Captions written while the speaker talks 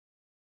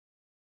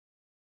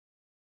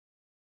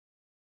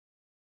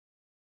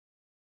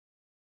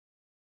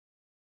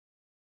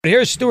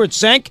Here's Stewart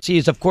Cink. He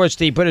is, of course,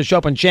 the British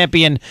Open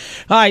champion.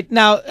 All right,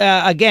 now,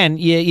 again,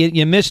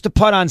 you missed the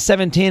putt on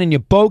 17 and you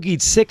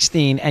bogeyed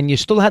 16, and you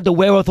still had the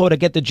wherewithal to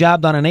get the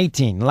job done on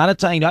 18. A lot of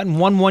times, you hadn't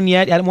won one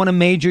yet. You hadn't won a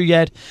major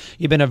yet.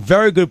 You've been a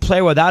very good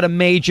player without a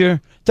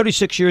major.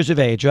 36 years of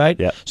age, right?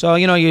 Yeah. So,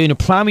 you're in the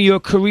prime of your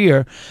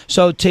career.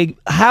 So to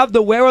have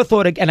the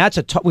wherewithal, and that's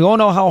we all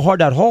know how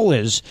hard that hole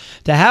is,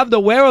 to have the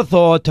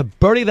wherewithal to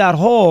birdie that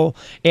hole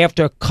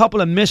after a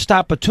couple of missed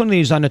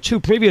opportunities on the two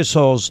previous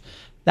holes,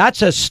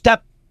 that's a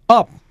step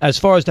up as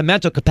far as the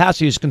mental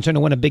capacity is concerned to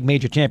win a big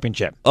major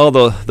championship.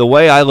 Oh, the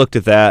way I looked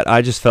at that,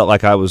 I just felt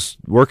like I was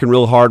working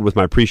real hard with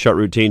my pre-shot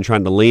routine,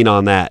 trying to lean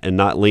on that and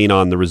not lean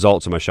on the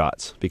results of my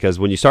shots. Because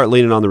when you start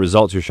leaning on the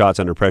results of your shots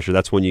under pressure,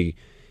 that's when you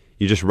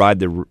just ride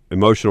the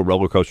emotional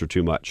roller coaster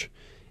too much.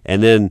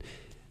 And then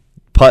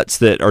putts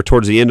that are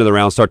towards the end of the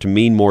round start to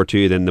mean more to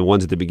you than the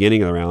ones at the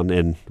beginning of the round.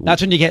 And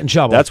that's when you get in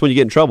trouble. That's when you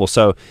get in trouble.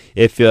 So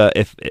if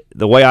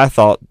the way I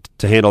thought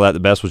to handle that the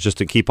best was just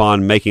to keep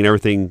on making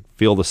everything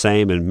feel the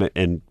same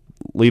and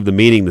leave the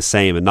meaning the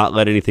same and not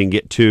let anything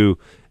get too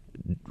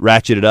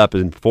ratcheted up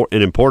in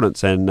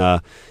importance. And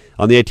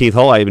on the 18th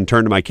hole, I even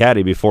turned to my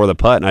caddy before the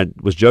putt, and I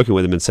was joking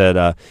with him and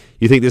said,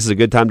 you think this is a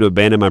good time to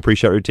abandon my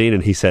pre-shot routine?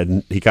 And he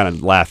said, he kind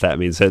of laughed at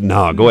me and said,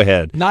 no, go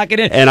ahead. Knock it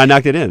in. And I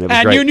knocked it in. It was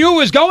and great. You knew it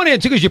was going in,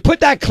 too, because you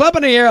put that club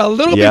in the air a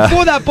little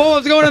before that ball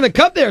was going in the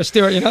cup there,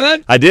 Stewart. You know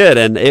that? I did,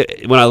 and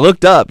when I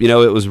looked up, it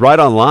was right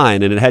on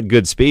line, and it had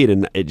good speed,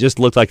 and it just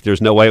looked like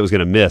there's no way it was going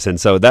to miss. And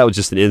so that was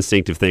just an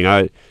instinctive thing.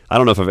 I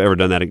don't know if I've ever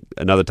done that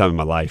another time in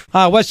my life.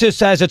 What's this?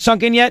 Has it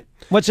sunk in yet?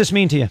 What's this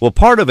mean to you? Well,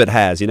 part of it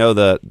has.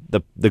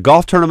 The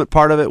golf tournament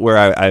part of it, where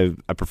I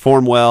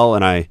performed well,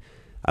 and I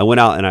went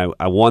out and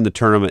I won the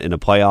tournament in a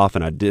playoff,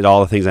 and I did all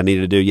the things I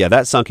needed to do. Yeah,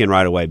 that sunk in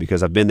right away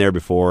because I've been there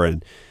before,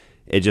 and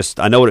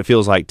I know what it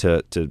feels like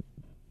to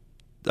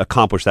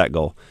accomplish that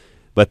goal.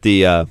 But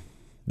the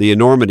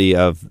enormity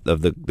of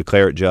the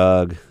Claret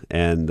Jug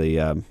and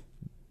the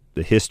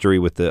history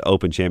with the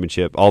Open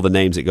Championship, all the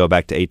names that go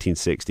back to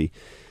 1860.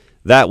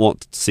 That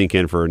won't sink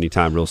in for any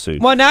time real soon.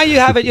 Well, now you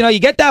have it. You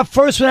get that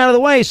first one out of the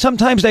way.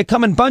 Sometimes they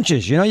come in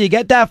bunches. You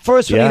get that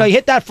first one. You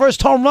hit that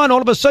first home run.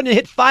 All of a sudden, you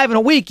hit 5 in a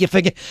week. You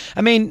figure.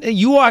 I mean,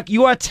 you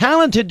are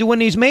talented to win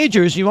these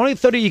majors. You're only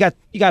 30. You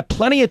got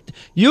plenty of.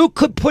 You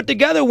could put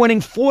together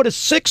winning 4 to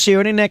 6 here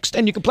in the next,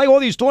 and you can play all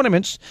these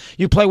tournaments.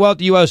 You play well at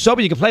the U.S.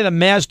 Open. You can play the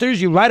Masters.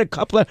 You ride a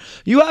couple of.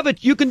 You have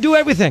it. You can do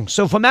everything.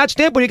 So from that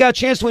standpoint, you got a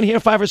chance to win here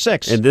 5 or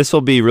 6. And this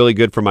will be really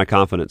good for my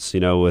confidence.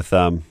 With.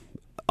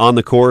 On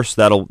the course,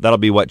 that'll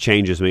be what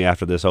changes me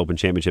after this Open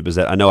Championship, is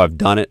that I know I've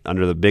done it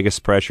under the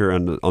biggest pressure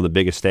and on the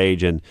biggest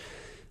stage, and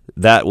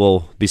that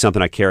will be something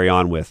I carry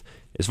on with.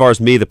 As far as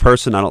me, the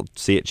person, I don't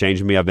see it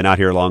changing me. I've been out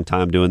here a long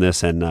time doing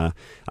this, and I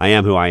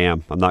am who I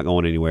am. I'm not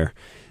going anywhere.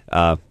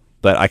 But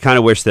I kind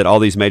of wish that all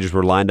these majors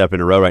were lined up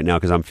in a row right now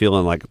because I'm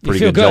feeling like a pretty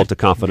good jolt of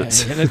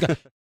confidence.